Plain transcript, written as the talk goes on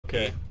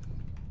Okay.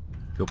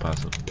 Go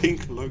passive.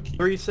 Pink Loki.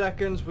 3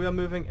 seconds, we are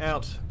moving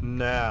out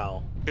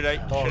now. Should I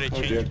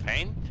change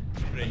paint?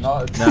 No,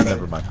 it's Nah,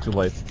 never mind. Too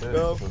late.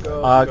 Go,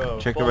 go.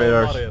 Check the Follow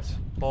radars. Marius.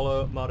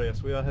 Follow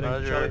Marius. We are heading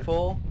to Charlie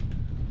 4.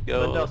 Go.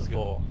 Then Delta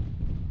 4.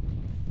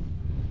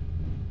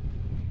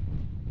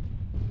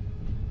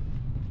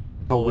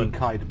 so we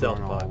kite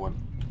Delta burn 5. one.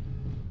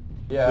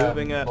 Yeah.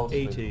 Moving at mostly.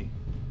 80.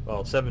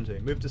 Well,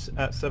 70. Move to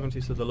at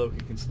 70 so the Loki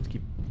can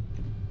keep...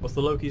 What's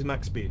the Loki's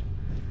max speed?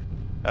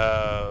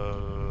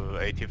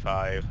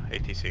 85,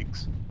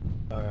 86.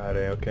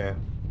 Alrighty, okay.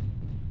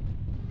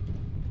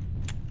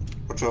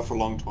 Watch out for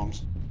long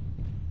toms.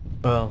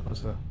 Well,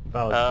 that's a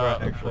valid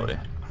threat actually.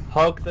 40.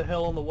 Hug the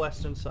hill on the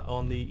western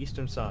on the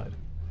eastern side.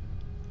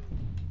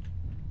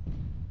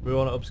 We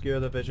want to obscure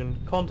the vision.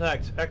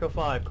 Contact Echo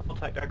 5.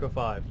 Contact Echo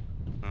 5.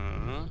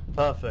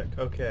 Perfect.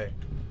 Okay.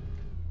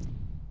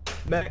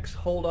 Mechs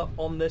hold up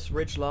on this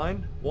ridge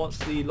line. Once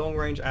the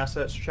long-range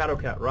assets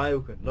Shadowcat,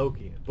 Ryoken,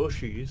 Loki,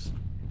 Bushies,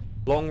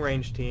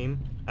 long-range team,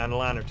 and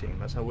Lanner team.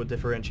 That's how we'll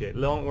differentiate.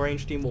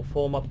 Long-range team will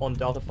form up on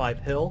Delta 5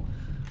 Hill.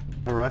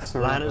 The rest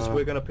are, Lanners,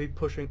 we're going to be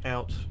pushing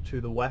out to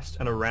the west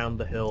and around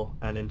the hill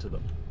and into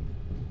them.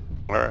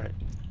 Alright.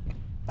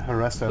 the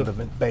rest are the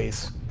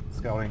base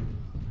scouting.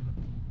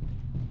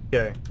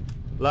 Okay.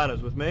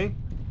 Lanners with me.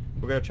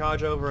 We're going to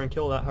charge over and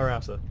kill that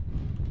harasser.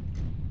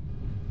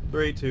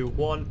 3, 2,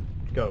 1,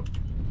 go.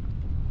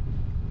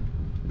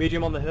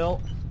 Medium on the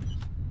hill.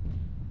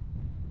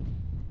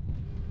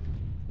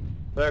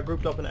 They're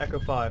grouped up in Echo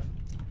 5.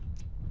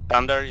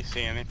 Thunder, you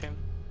see anything?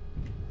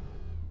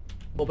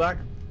 Pull back.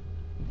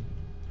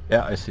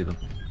 Yeah, I see them.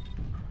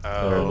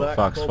 Pull back,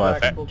 Fox pull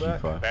 5 back, and pull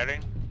back. G5.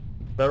 Bearing?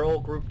 They're all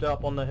grouped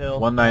up on the hill.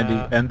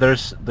 190, and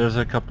there's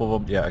a couple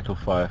of them. Yeah, Echo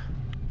 5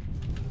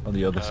 on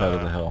the other side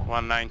of the hill.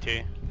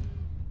 190.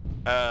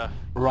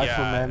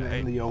 Riflemen yeah,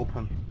 in the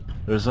open.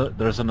 There's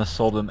an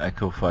assault in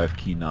Echo 5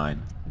 key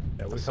 9.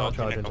 Yeah, we Assault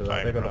can't charge in into Echo that.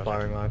 5, They've got a roger.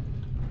 firing line.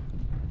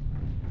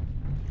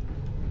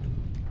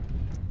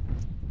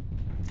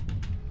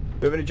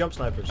 Do we have any jump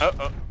snipers?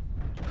 Oh.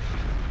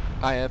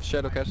 I have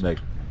Shadowcat. Like,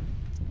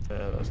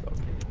 Yeah, that's not.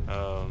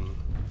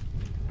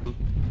 Okay.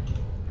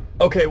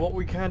 Okay, what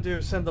we can do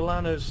is send the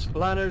Lanners.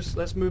 Lanners,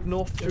 let's move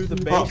north through the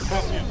base.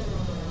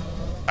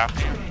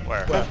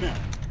 Where? Where?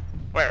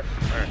 Where?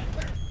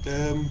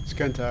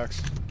 Scan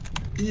tax.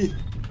 Yeah.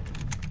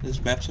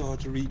 This map's so hard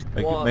to read.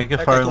 make a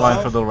Echo firing line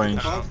 5, for the range.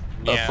 Echo 5?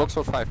 Yeah.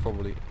 Foxtrot 5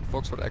 probably.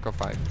 Foxtrot Echo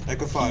 5.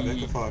 Echo 5,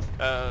 Echo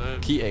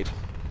 5. Key 8.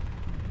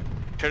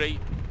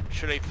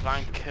 Should I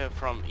flank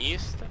from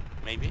east?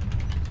 Maybe?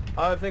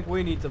 I think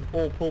we need to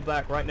all pull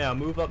back right now.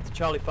 Move up to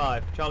Charlie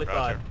 5. Charlie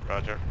 5.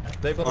 Roger.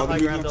 They've got Oh, the high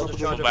they're ground, moving they'll up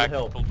just top of charge the up the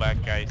hill. Pull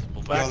back, guys.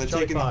 Pull back. Yeah, to they're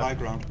Charlie taking the 5. high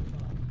ground.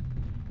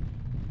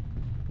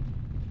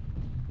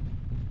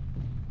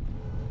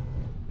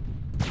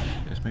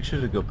 Just make sure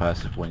to go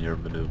passive when you're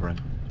maneuvering.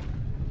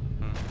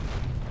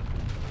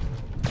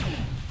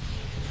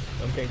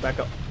 I'm getting back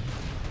up.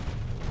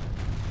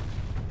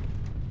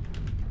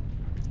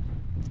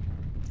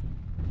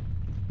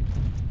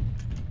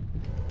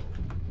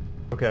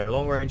 Okay,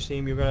 long range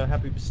team, you're gonna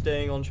have to be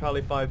staying on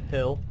Charlie 5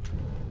 Hill.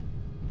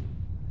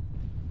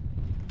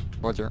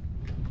 Roger.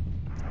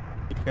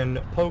 You can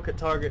poke at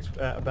targets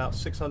at about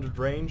 600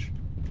 range.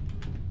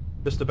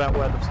 Just about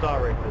where the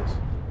star wraith is.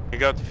 We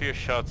got a few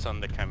shots on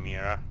the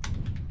Chimera.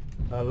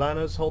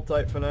 Lanners, hold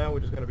tight for now. We're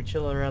just gonna be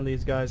chilling around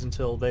these guys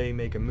until they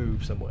make a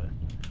move somewhere.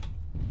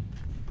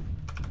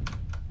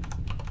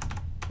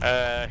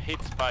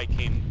 Hit spike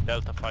in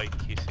Delta 5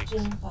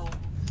 Q6.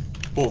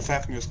 Oh,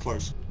 Fafnir is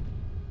close.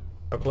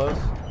 How close?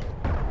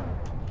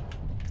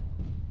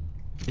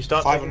 You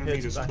start 500 taking hits,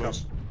 meters back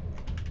close.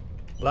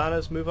 up.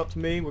 Lanners, move up to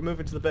me. We're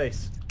moving to the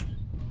base.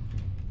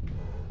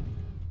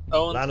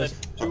 Oh, Lanners.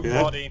 Up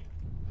here.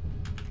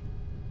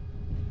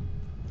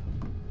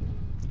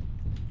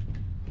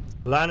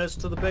 Lanners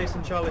to the base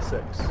in Charlie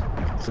 6.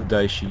 It's a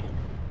Daishi.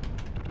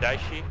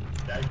 Daishi?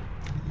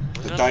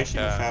 The Daishi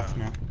and the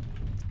Fafnir.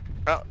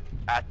 Oh,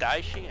 a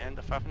Daishi and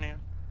the Fafnir?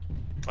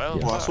 Well,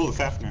 Well, I saw the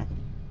Fafnir.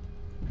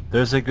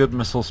 There's a good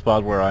missile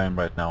spot where I am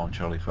right now on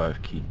Charlie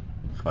 5 key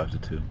 5 to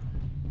 2.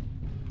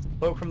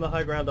 Poke from the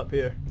high ground up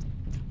here.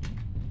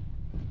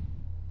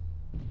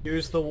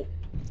 Use the...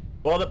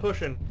 While they're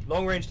pushing,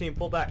 long range team,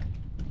 pull back.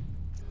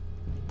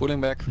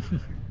 Pulling back.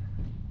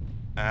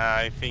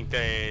 I think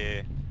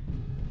they...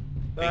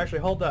 No, actually,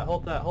 hold that,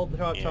 hold the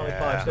Charlie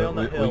 5, stay on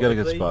We that hill. got a If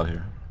good they- spot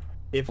here.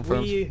 If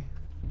Confirmed. we...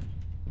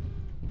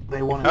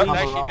 They want Oh, to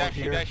cover up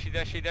here.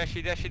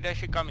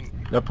 Dashi coming.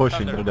 They're pushing,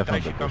 Thunder, they're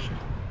definitely Daishi coming. pushing.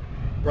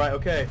 Right,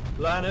 okay.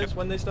 Lanners,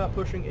 when they start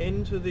pushing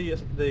into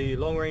the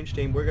long range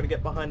team, we're gonna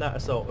get behind that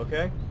assault,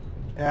 okay?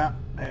 Yeah,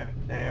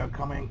 they are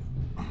coming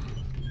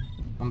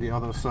on the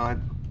other side.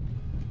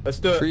 Let's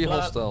do it. 3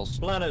 hostiles.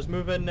 Lanners,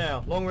 move in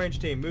now. Long range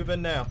team, move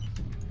in now.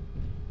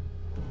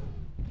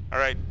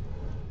 Alright,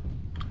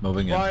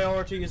 Moving in.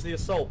 Priority is the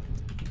assault.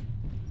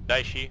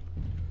 Daishi.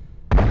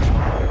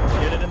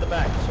 Get it in the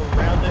back,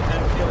 surround it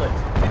and kill it.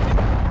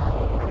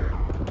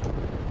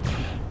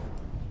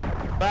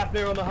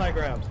 Fafnir on the high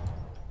ground.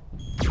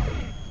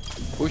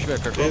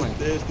 Pushbacker coming.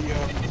 There's the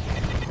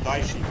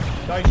Daishi.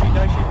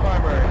 Daishi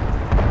primary.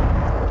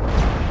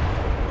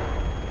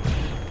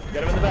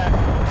 Get him in the back.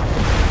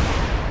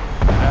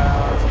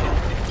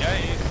 Yeah,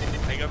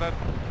 I got a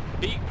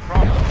big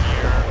problem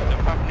here. The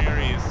Fafnir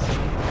is...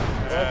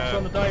 Focus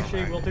on the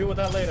Daishi, we'll deal with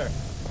that later.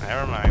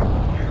 Never mind.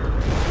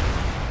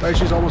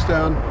 Daishi's almost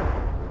down.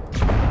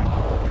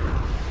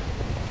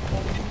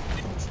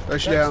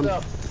 Daishi down.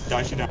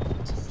 Daishi down.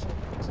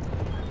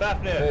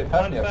 Fafnir, Hey,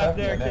 one Fafnir,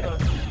 Fafnir Fafnir, killer.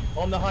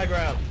 On the high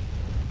ground.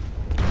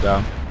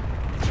 Down.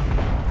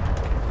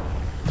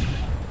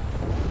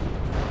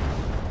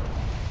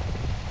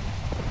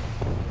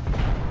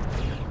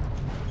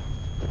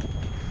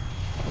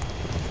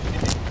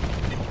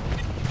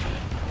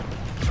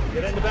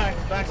 Get in the back,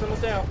 back's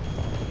almost out.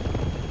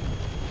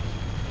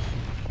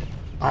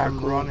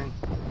 I'm running.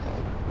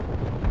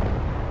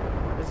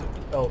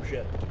 Oh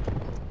shit.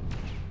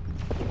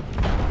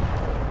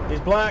 He's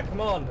black, come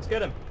on, let's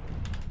get him.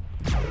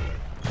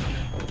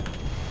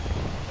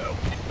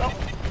 No.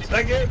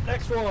 Thank you,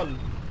 next one.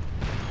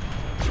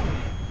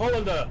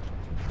 Hollander.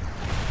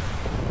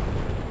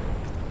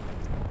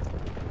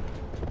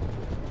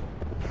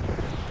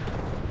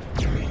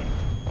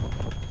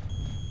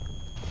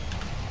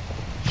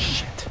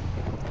 Shit.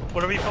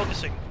 What are we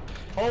focusing?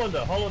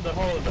 Hollander.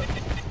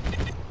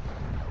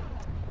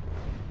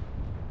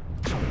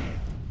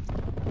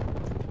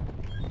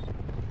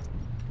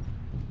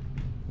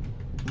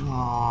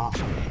 Aww.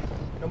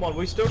 Come on,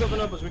 we still got the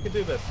numbers, we can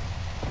do this.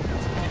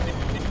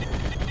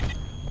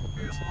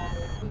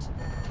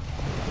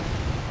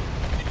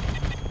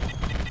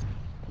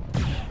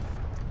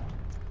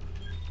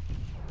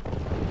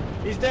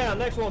 He's down,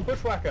 next one,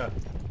 bushwhacker.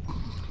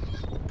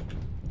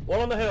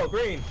 One on the hill,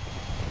 green.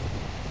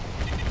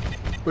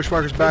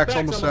 Bushwhacker's back's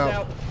almost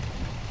out.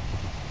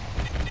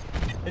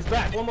 It's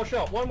back, one more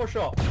shot.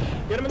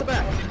 Get him in the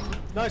back.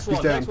 Nice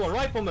one, down. next one,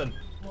 rifleman.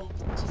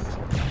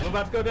 I'm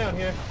about to go down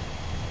here.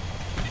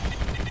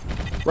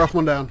 Rough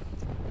one down.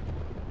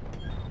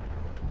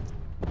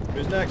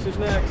 Who's next?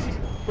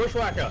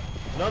 Bushwhacker,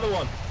 another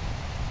one.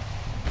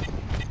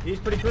 He's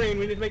pretty green,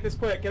 we need to make this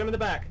quick. Get him in the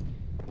back.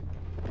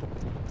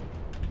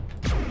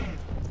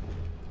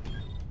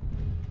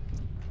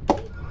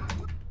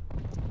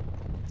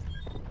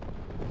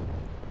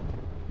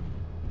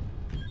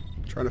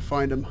 Trying to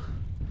find him.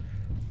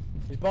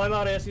 He's by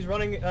Marius, he's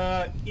running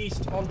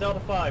east on Delta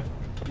 5.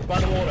 He's by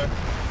the water.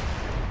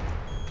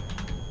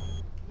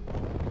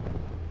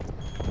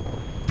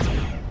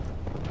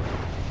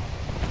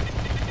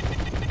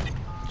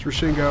 It's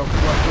Rashingo,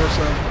 left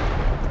torso.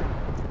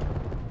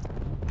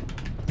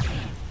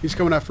 He's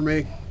coming after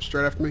me,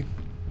 straight after me.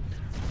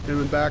 Get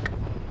him in back.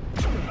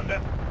 I'm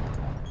down.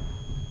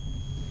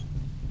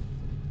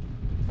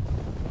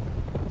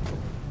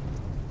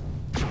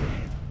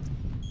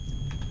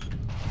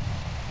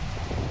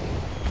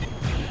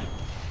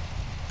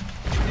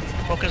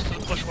 Focus to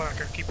the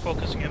bushwhacker. Keep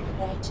focusing him.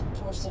 Right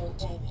torso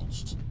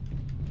damaged.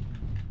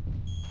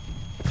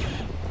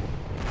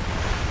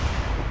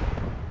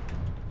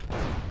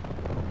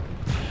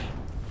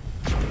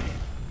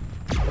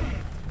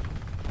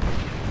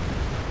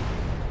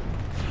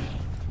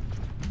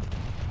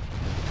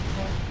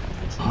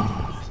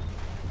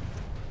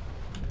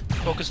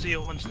 Focus the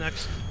Owens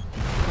next.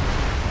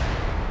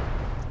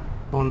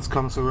 Owens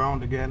comes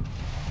around again.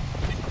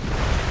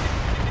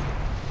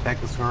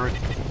 Back is hurt.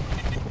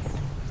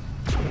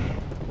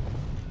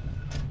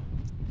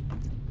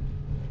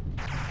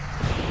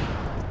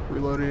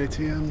 Reloading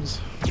ATMs.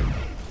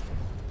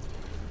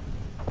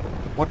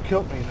 What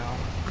killed me now?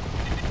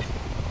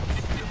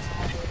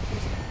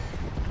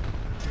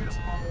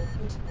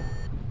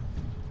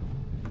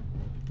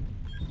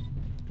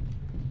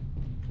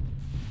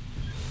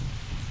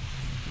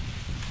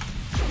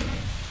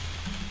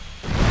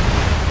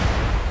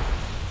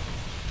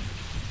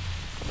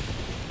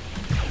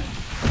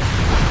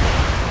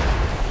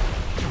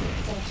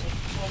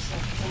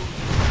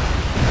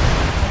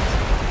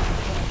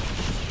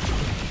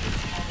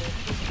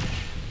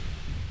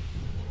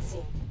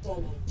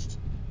 Damaged.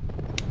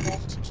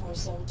 Left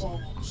torso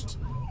damaged.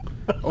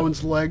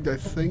 Owen's legged, I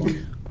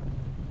think.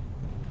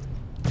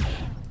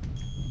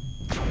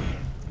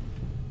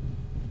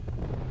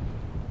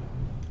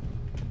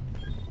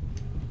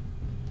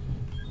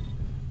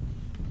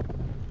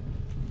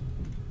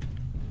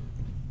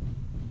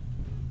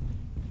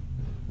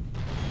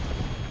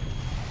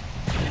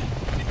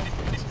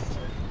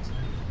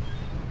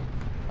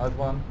 Out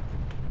one.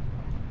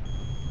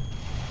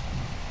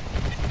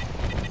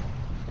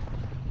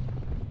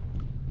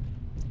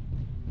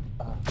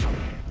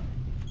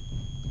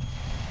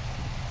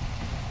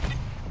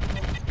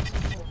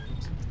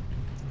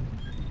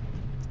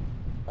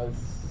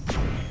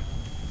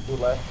 Two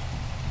left.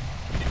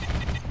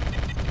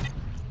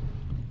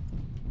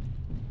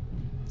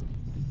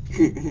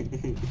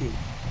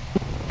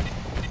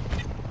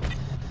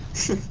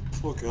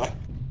 Poor guy.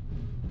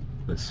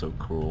 That's so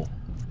cruel.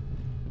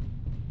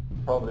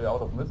 Probably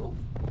out of missiles.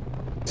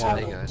 Yeah,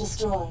 hey guys.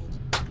 Destroyed.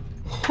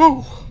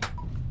 Whew.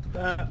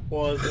 That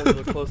was one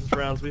of the closest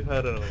rounds we've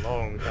had in a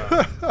long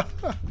time.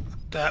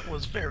 That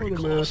was very What a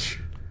close. match.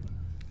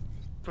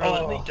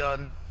 Brilliantly Oh.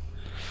 done.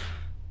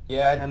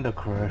 Yeah, And a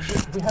crash.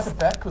 we had a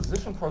bad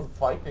position for the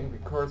Viking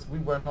because we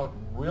were not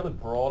really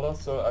brawlers.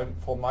 So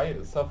for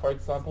myself, for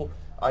example,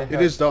 I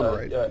had is done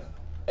right.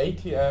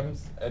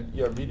 ATMs and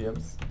ER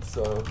mediums.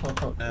 So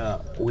Yeah,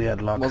 we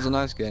had luck. It was a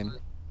nice game.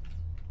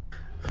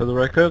 For the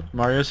record,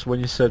 Marius, when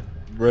you said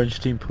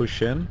range team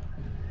push in,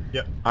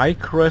 Yep. I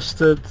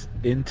crested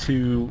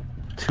into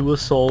 2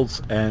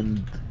 assaults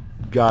and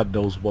God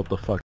knows what the fuck